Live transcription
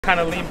Kind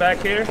of lean back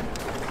here.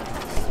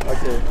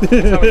 Okay.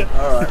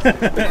 All right.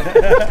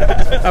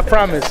 I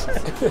promise.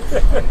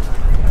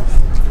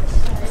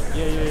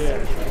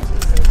 Yeah.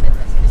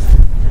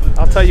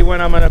 I'll tell you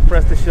when I'm gonna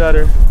press the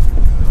shutter.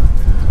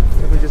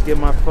 Let me just get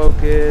my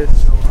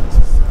focus.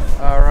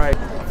 All right.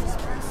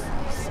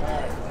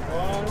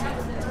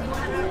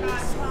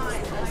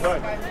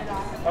 Good.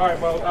 All right.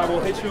 Well, I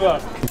will hit you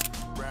up.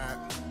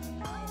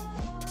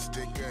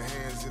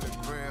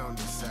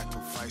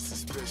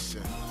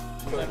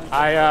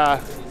 I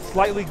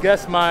slightly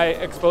guessed my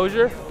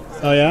exposure.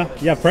 Oh yeah?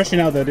 Yeah, pressure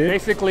now though, dude.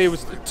 Basically, it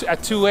was at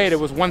 2.8, it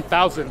was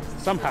 1,000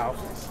 somehow.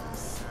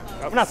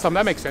 Not some,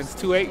 that makes sense.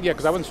 2.8, yeah,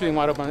 because I wasn't shooting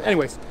wide open.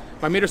 Anyways,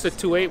 my meter said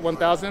 2.8,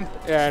 1,000,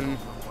 and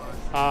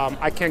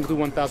I can't do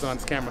 1,000 on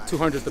this camera.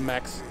 200 is the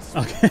max.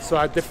 Okay. So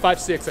I did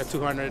 5.6 at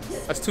 200.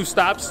 That's 2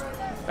 stops.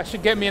 That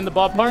should get me in the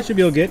ballpark. That should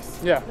be all good.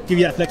 Yeah. Give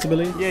you that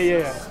flexibility.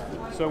 Yeah.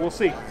 So we'll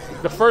see.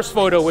 The first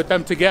photo with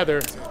them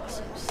together,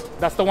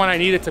 that's the one I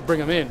needed to bring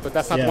them in, but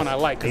that's not the one I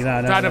like. There's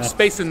not enough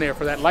space in there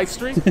for that light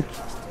stream.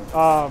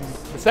 The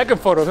second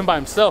photo of him by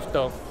himself,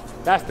 though,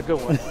 that's the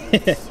good one.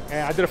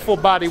 And I did a full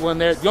body one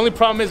there. The only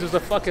problem is there's a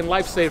fucking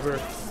life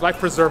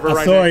preserver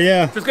right there.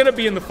 Yeah. It's gonna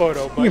be in the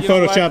photo. But you can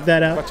Photoshop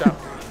that out. Watch out.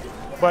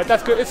 But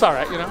that's good. It's all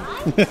right, you know.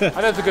 I think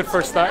that's a good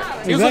first start.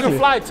 He was looking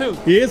fly too.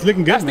 He is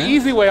looking good. That's the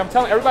easy way. I'm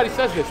telling everybody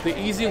says this. The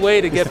easy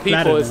way to get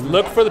people is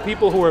look for the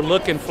people who are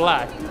looking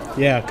fly.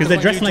 Yeah, because they're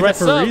dressing like that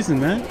for a reason,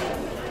 man.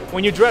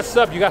 When you dress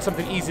up, you got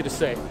something easy to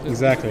say.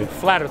 Exactly.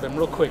 Flatter them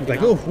real quick.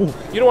 Like, ooh.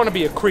 You don't want to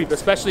be a creep,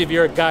 especially if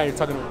you're a guy and you're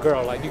talking to a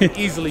girl. Like, you can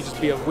easily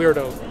just be a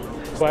weirdo.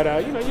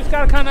 But, you know, you just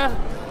got to kind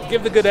of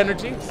give the good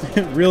energy.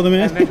 Reel them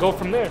in. And then go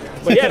from there.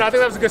 But, yeah, no, I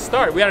think that was a good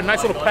start. We had a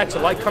nice little patch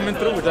of light coming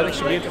through, which I think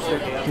should be interesting.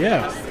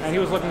 Yeah. And he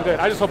was looking good.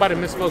 I just hope I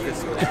didn't miss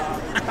focus.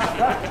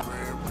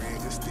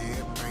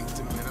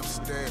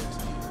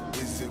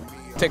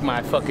 Take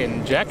my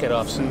fucking jacket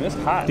off soon. It's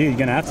hot. Dude, you're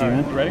going to have to,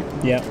 man. You ready?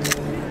 Yeah.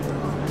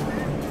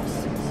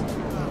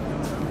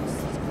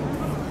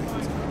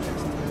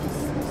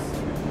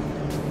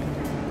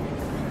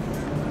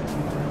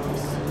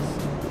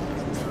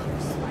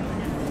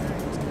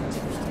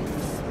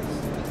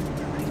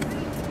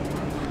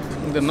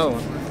 Another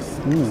one.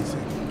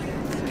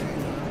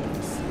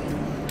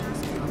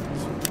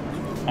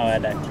 I'll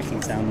add that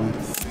clicking sound one.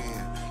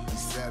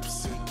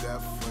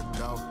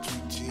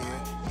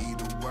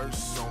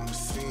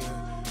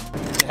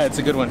 Yeah, it's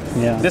a good one.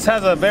 Yeah. This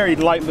has a very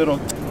light little.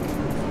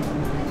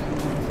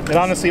 It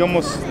honestly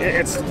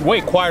it's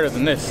way quieter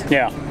than this.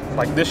 Yeah.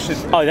 Like this shit.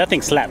 Oh, that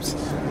thing slaps.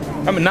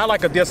 I mean, not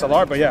like a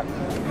DSLR, but yeah.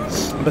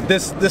 But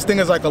this thing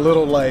is like a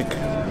little like.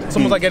 It's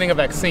almost like getting a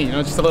vaccine, you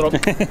know, just a little.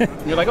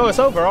 You're like, oh, it's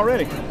over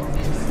already.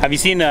 Have you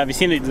seen it?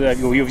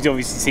 You've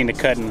obviously seen the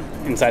cut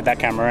inside that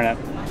camera, and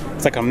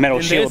it's like a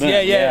metal shield.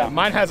 Yeah.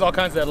 Mine has all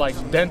kinds of like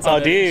dents on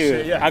it. Oh,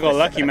 dude. Yeah. I got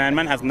lucky, man.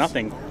 Mine has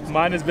nothing.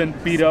 Mine has been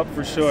beat up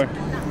for sure.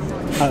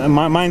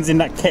 Mine's in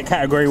that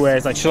category where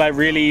it's like, should I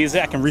really use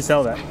it? I can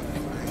resell that.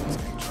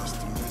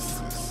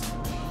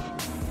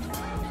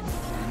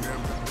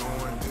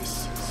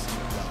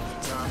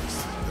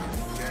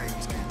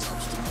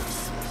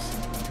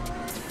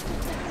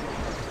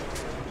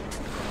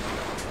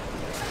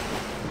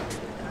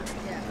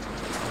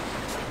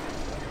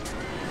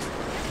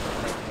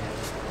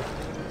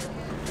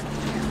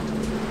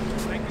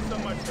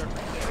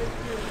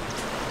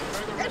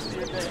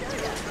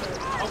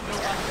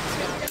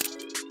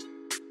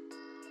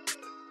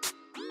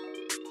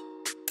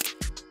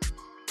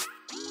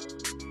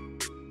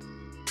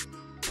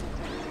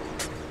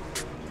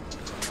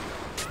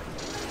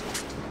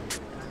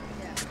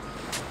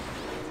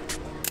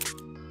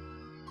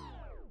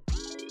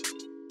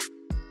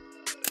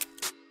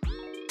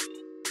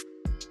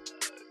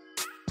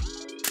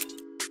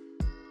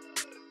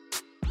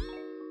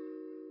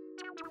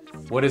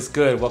 What is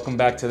good? Welcome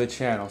back to the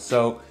channel.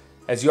 So,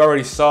 as you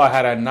already saw, I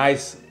had a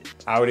nice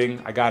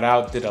outing. I got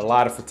out, did a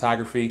lot of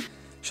photography,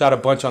 shot a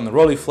bunch on the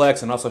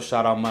Rolleiflex, and also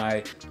shot on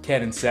my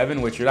Canon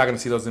 7, which you're not gonna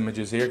see those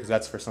images here because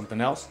that's for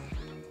something else.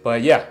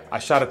 But yeah, I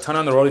shot a ton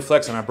on the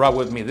Rolleiflex, and I brought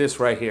with me this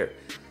right here.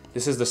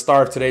 This is the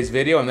star of today's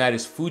video, and that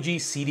is Fuji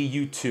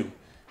CDU2.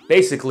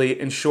 Basically,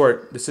 in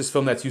short, this is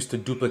film that's used to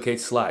duplicate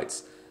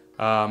slides.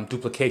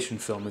 Duplication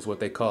film is what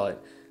they call it.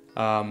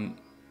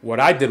 What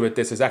I did with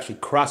this is actually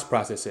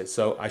cross-process it.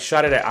 So I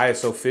shot it at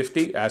ISO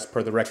 50 as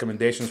per the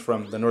recommendations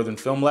from the Northern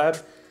Film Lab.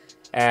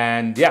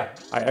 And yeah,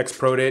 I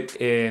X-Pro'd it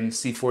in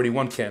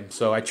C41 cam.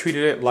 So I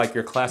treated it like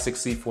your classic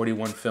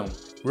C41 film.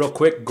 Real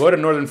quick, go to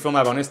Northern Film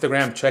Lab on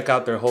Instagram, check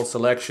out their whole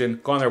selection.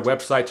 Go on their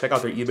website, check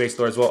out their eBay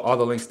store as well. All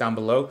the links down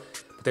below.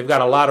 But they've got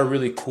a lot of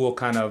really cool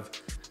kind of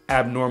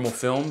abnormal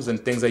films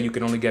and things that you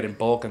can only get in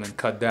bulk and then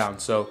cut down.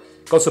 So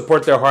go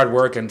support their hard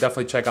work and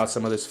definitely check out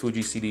some of this Fuji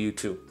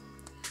CDU2.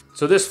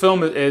 So this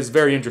film is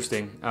very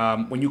interesting.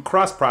 When you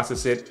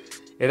cross-process it,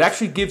 it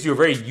actually gives you a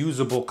very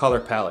usable color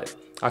palette.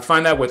 I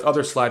find that with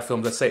other slide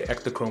films, let's say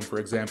Ektachrome for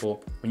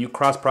example, when you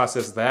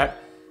cross-process that,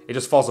 it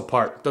just falls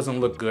apart. It doesn't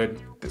look good.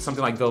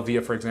 Something like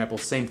Velvia, for example,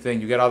 same thing.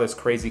 You get all this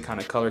crazy kind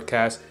of color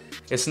cast.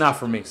 It's not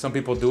for me. Some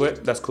people do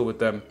it. That's cool with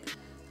them.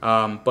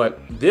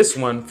 But this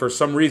one, for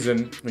some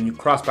reason, when you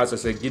cross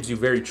process it, gives you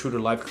very true to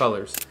life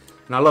colors.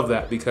 And I love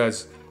that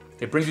because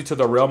it brings you to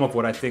the realm of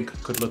what I think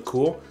could look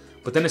cool,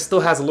 but then it still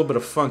has a little bit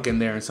of funk in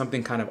there and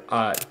something kind of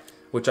odd,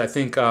 which I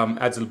think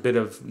adds a bit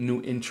of new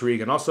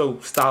intrigue and also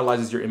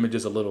stylizes your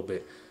images a little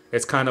bit.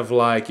 It's kind of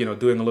like, you know,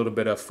 doing a little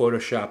bit of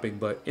photoshopping,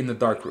 but in the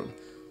darkroom.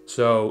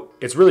 So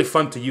it's really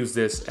fun to use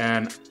this.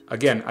 And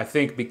again, I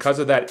think because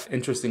of that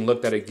interesting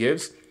look that it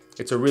gives,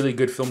 it's a really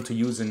good film to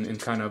use in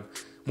kind of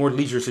more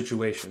leisure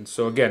situations.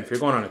 So again, if you're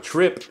going on a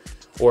trip,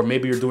 or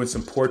maybe you're doing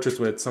some portraits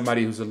with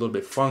somebody who's a little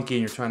bit funky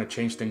and you're trying to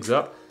change things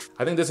up,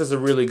 I think this is a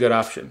really good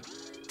option.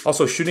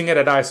 Also, shooting it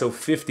at ISO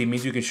 50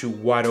 means you can shoot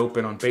wide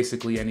open on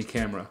basically any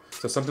camera.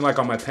 So something like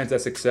on my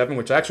Pentax X7,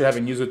 which I actually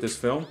haven't used with this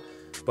film,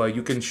 but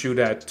you can shoot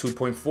at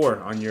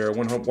 2.4 on your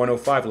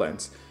 105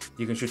 lens.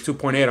 You can shoot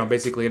 2.8 on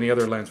basically any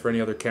other lens for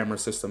any other camera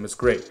system. It's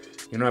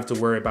great. You don't have to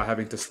worry about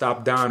having to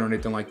stop down or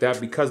anything like that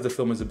because the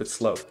film is a bit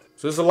slow.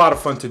 So this is a lot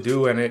of fun to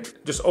do, and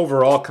it just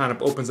overall kind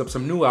of opens up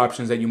some new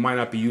options that you might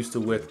not be used to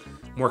with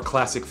more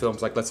classic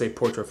films like, let's say,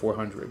 Portra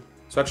 400.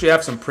 So actually I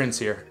have some prints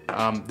here.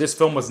 This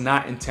film was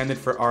not intended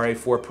for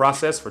RA4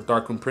 process for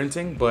darkroom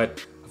printing,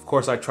 but of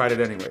course I tried it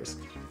anyways.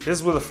 This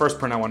is the first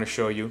print I want to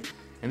show you,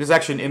 and this is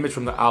actually an image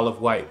from the Isle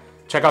of Wight.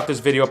 Check out this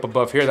video up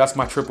above here. That's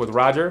my trip with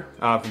Roger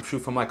from Shoot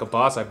Film Like a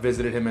Boss. I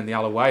visited him in the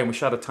Isle of Wight and we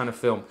shot a ton of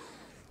film.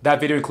 That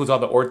video includes all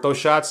the ortho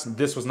shots.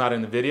 This was not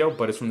in the video,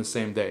 but it's from the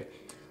same day.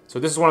 So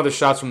this is one of the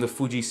shots from the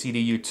Fuji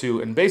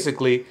CDU2, and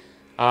basically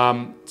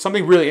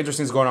something really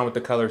interesting is going on with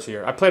the colors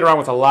here. I played around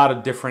with a lot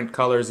of different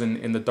colors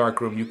in the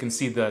darkroom. You can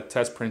see the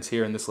test prints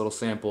here in this little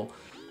sample.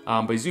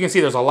 But as you can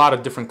see, there's a lot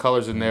of different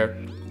colors in there,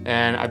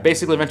 and I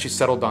basically eventually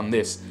settled on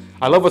this.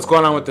 I love what's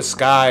going on with the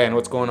sky and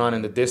what's going on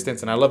in the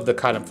distance, and I love the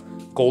kind of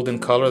golden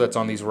color that's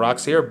on these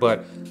rocks here,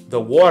 but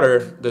the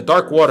water, the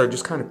dark water,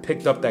 just kind of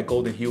picked up that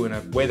golden hue in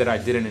a way that I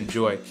didn't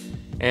enjoy.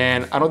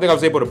 And I don't think I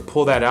was able to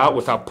pull that out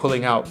without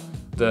pulling out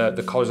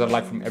the colors that I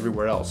like from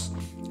everywhere else.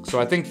 So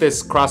I think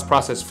this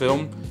cross-process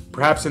film,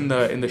 perhaps in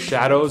the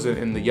shadows,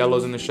 in the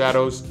yellows in the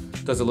shadows,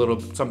 does a little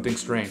something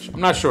strange. I'm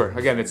not sure.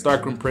 Again, it's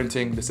darkroom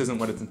printing. This isn't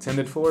what it's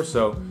intended for,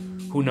 so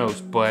who knows?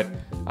 But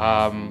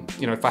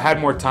you know, if I had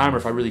more time or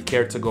if I really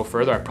cared to go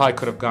further, I probably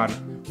could have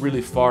gone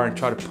really far and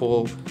tried to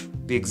pull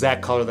the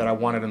exact color that I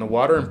wanted in the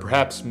water and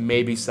perhaps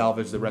maybe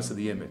salvage the rest of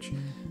the image.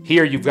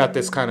 Here you've got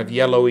this kind of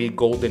yellowy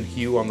golden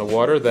hue on the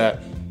water that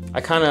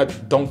I kind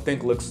of don't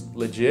think looks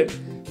legit,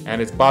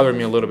 and it's bothering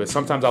me a little bit.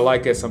 Sometimes I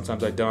like it,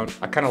 sometimes I don't.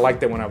 I kind of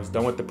liked it when I was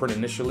done with the print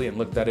initially and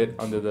looked at it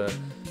under the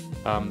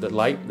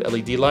light, the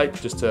LED light,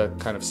 just to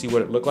kind of see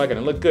what it looked like, and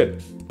it looked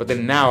good. But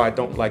then now I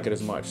don't like it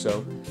as much.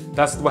 So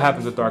that's what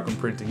happens with darkroom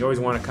printing. You always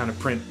want to kind of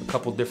print a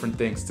couple different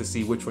things to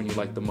see which one you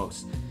like the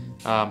most.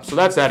 So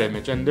that's that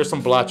image, and there's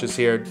some blotches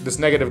here. This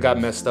negative got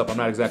messed up. I'm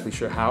not exactly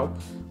sure how,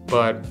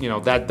 but you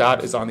know, that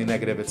dot is on the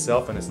negative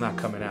itself and it's not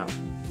coming out.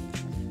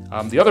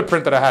 The other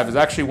print that I have is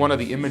actually one of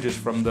the images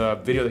from the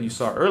video that you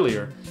saw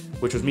earlier,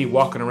 which was me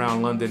walking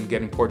around London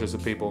getting portraits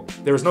of people.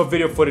 There was no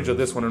video footage of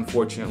this one,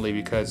 unfortunately,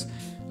 because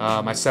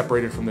I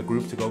separated from the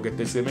group to go get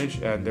this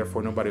image, and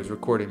therefore nobody was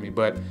recording me.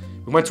 But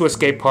we went to a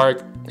skate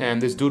park,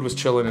 and this dude was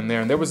chilling in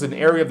there, and there was an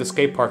area of the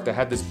skate park that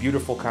had this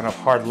beautiful kind of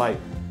hard light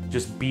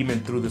just beaming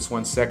through this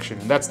one section,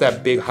 and that's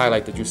that big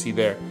highlight that you see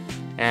there.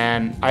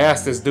 And I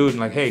asked this dude,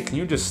 like, hey, can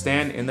you just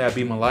stand in that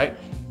beam of light?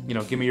 You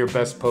know, give me your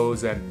best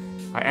pose. And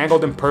I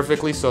angled him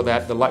perfectly so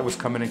that the light was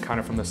coming in kind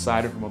of from the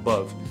side and from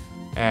above.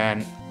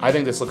 And I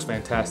think this looks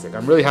fantastic.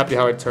 I'm really happy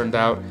how it turned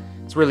out.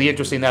 It's really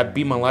interesting. That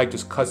beam of light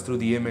just cuts through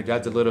the image,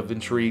 adds a little of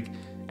intrigue.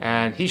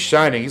 And he's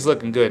shining, he's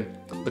looking good.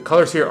 The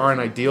colors here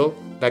aren't ideal.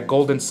 That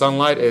golden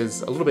sunlight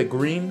is a little bit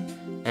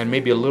green and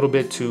maybe a little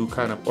bit too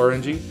kind of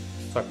orangey.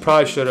 So I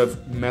probably should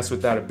have messed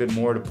with that a bit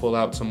more to pull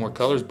out some more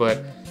colors,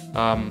 but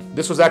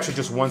this was actually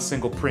just one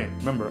single print.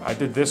 Remember, I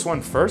did this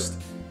one first,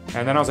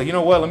 and then I was like, you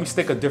know what, let me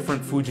stick a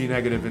different Fuji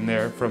negative in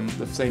there from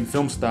the same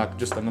film stock,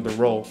 just another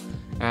roll,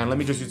 and let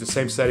me just use the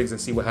same settings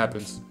and see what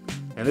happens.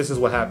 And this is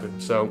what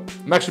happened. So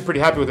I'm actually pretty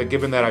happy with it,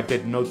 given that I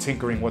did no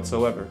tinkering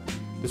whatsoever.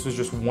 This was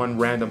just one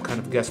random kind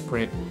of guest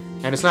print,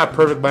 and it's not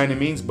perfect by any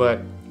means,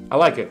 but I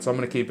like it, so I'm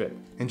gonna keep it.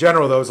 In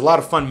general though, it was a lot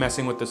of fun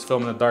messing with this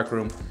film in the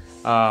darkroom.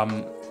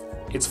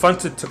 It's fun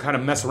to kind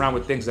of mess around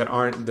with things that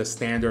aren't the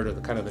standard or the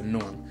kind of the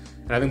norm.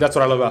 And I think that's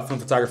what I love about film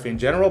photography in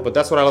general, but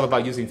that's what I love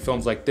about using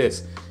films like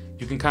this.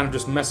 You can kind of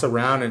just mess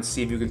around and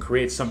see if you can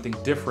create something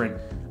different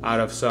out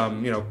of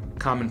some, you know,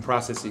 common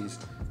processes.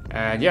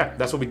 And yeah,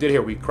 that's what we did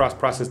here. We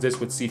cross-processed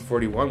this with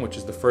C41, which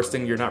is the first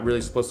thing you're not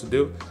really supposed to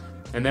do.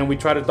 And then we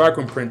tried to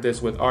darkroom print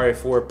this with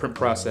RA4 print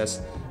process,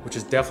 which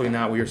is definitely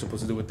not what you're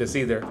supposed to do with this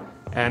either.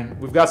 And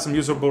we've got some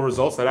usable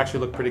results that actually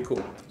look pretty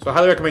cool. So I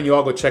highly recommend you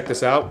all go check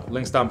this out.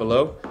 Links down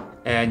below.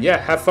 And yeah,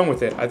 have fun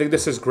with it. I think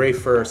this is great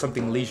for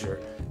something leisure.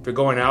 If you're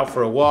going out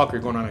for a walk,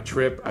 you're going on a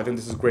trip, I think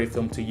this is a great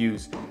film to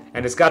use.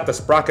 And it's got the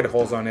sprocket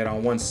holes on it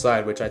on one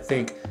side, which I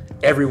think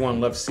everyone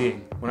loves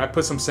seeing. When I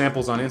put some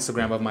samples on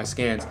Instagram of my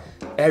scans,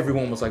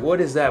 everyone was like, what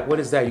is that? What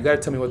is that? You gotta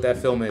tell me what that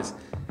film is.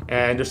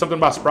 And there's something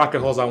about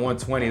Sprocket Holes on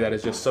 120 that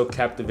is just so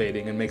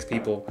captivating and makes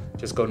people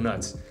just go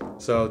nuts.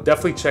 So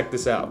definitely check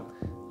this out.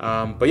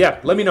 But yeah,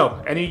 let me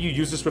know. Any of you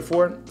used this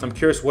before? I'm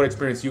curious what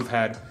experience you've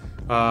had.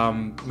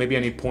 Maybe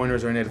any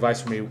pointers or any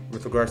advice for me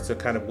with regards to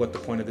kind of what the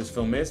point of this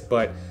film is.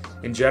 But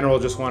in general,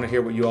 just want to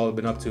hear what you all have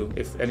been up to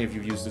if any of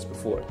you used this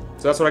before.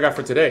 So that's what I got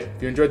for today.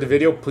 If you enjoyed the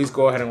video, please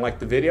go ahead and like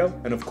the video.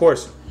 And of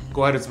course,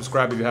 go ahead and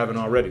subscribe if you haven't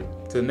already.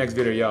 To the next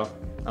video, y'all.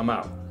 I'm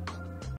out.